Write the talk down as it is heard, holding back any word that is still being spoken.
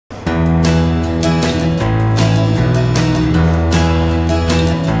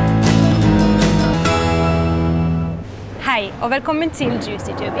og velkommen til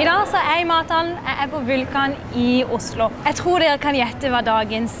JuiceTube. I dag så er jeg i mathallen, jeg er på Vulkan i Oslo. Jeg tror dere kan gjette hva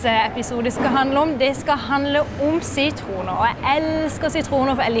dagens episode skal handle om. Det skal handle om sitroner, og jeg elsker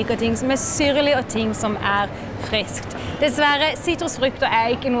sitroner for jeg liker ting som er syrlig og ting som er friskt. Dessverre, sitrusfrukter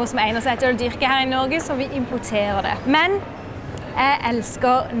er ikke noe som egner seg til å dyrke her i Norge, så vi importerer det. Men jeg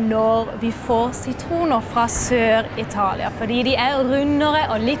elsker når vi får sitroner fra Sør-Italia, fordi de er rundere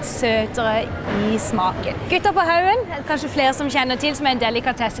og litt søtere i smaken. Gutta på Haugen, kanskje flere som kjenner til, som er en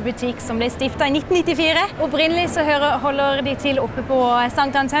delikatessebutikk som ble stiftet i 1994. Opprinnelig så holder de til oppe på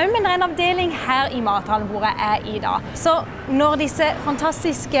Sankthanshaugen, men det er en avdeling her i mathallen hvor jeg er i dag. Så når disse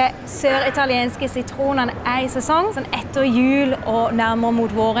fantastiske sør-italienske sitronene er i sesong, sånn etter jul og nærmere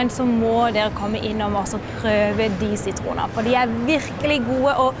mot våren, så må dere komme innom og prøve de sitronene, for de er virkelig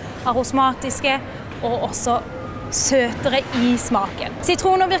gode og aromatiske og også søtere i smaken.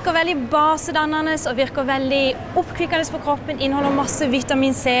 Sitroner virker veldig basedannende og virker veldig oppkvikkende på kroppen, inneholder masse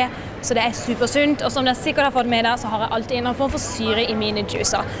vitamin C, så det er supersunt, og som dere sikkert har fått med dere, så har jeg alltid en form for syre i mine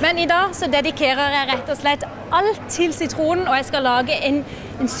juicer. Men i dag så dedikerer jeg rett og slett alt til sitronen, og jeg skal lage en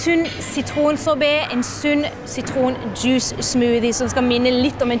sunn sitronsorbet, en sunn sitron-juice-smoothie som skal minne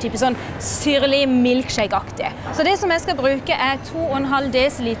litt om en type sånn syrlig milkshake-aktig. Så det som jeg skal bruke er 2,5 dl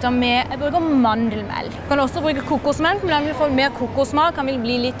med, jeg bruker mandelmelk. Jeg kan også bruke kokosmelk, men den vil få mer kokosmak, den vil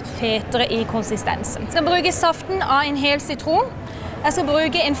bli litt fetere i konsistensen. Jeg skal bruke saften av en hel sitron. Jeg skal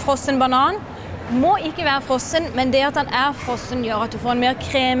bruke en frossen banan. Må ikke være frossen, men det at den er frossen gjør at du får en mer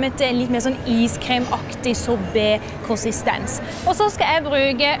kremete, en litt mer sånn iskremaktig sorbet-konsistens. Og så skal jeg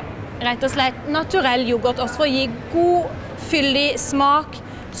bruke rett og slett naturell yoghurt også for å gi god, fyldig smak,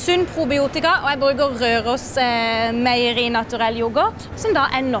 sunn probiotika, og jeg bruker Røros meieri naturell yoghurt, som da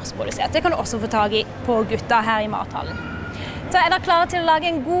er norskprodusert. Det kan du også få tag i på gutta her i mathallen. Så er dere klare til å lage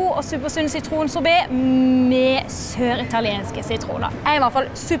en god og supersunn sitronsorbet med sør-italienske sitroner. Jeg er i hvert fall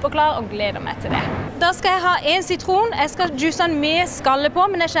superklar og gleder meg til det. Da skal jeg ha en sitron. Jeg skal juice den med skalle på,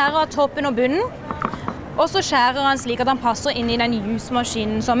 men jeg skjærer av toppen og bunnen. Og så skjærer den slik at den passer inn i den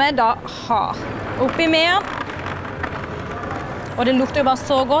juicemaskinen som jeg da har. Oppi mer. Og det lukter jo bare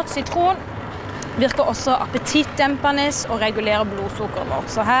så godt. Sitron virker også appetittdempende og regulerer blodsukkeret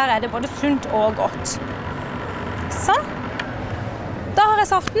vårt. Så her er det både sunt og godt. Sånn. Da har jeg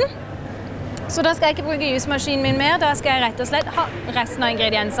saften, så da skal jeg ikke bruke juicemaskinen min mer. Da skal jeg rett og slett ha resten av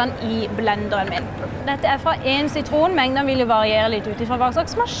ingrediensene i blenderen min. Dette er fra en sitron. Mengden vil jo variere litt ut fra hva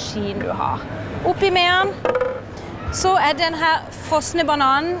slags maskin du har. Oppi med den. Så er den her frosne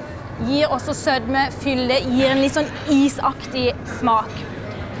bananen. Gir også sødme, fylle, gir en litt sånn isaktig smak.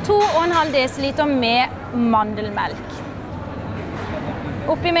 2,5 dl med mandelmelk.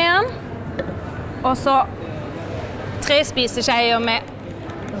 Oppi med den. Og så 3 spiseskjeer med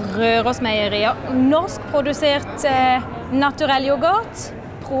Røros meierier, norskprodusert naturell yoghurt,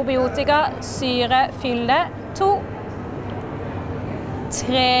 probiotika, syre, fylle, 3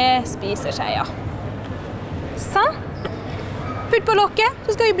 spiseskjeer. Sånn. Putt på lokket,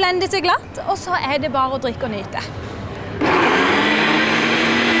 så skal vi blende til glatt, og så er det bare å drikke og nyte.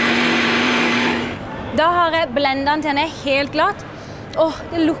 Da har jeg blendet den til den er helt glatt. Åh,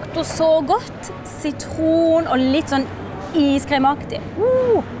 det lukter så godt. Sitron og litt sånn iskremaktig.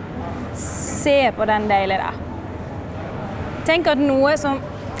 Se på den deilige der. Tenk at noe som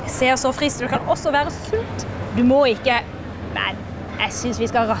ser så friskt, det kan også være sunt. Du må ikke, men jeg synes vi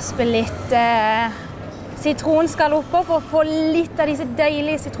skal raspe litt sitronskall oppå for å få litt av disse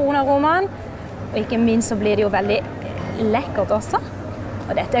deilige sitronaromaene. Og ikke minst så blir det jo veldig lekkert også.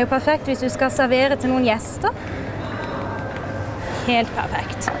 Og dette er jo perfekt hvis du skal servere til noen gjester. Helt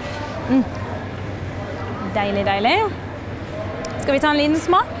perfekt. Deilig, deilig. Skal vi ta en liten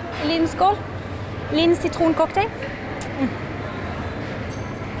smak? En liten skål? En liten sitroncocktail?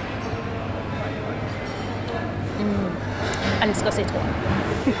 Elsker sitron.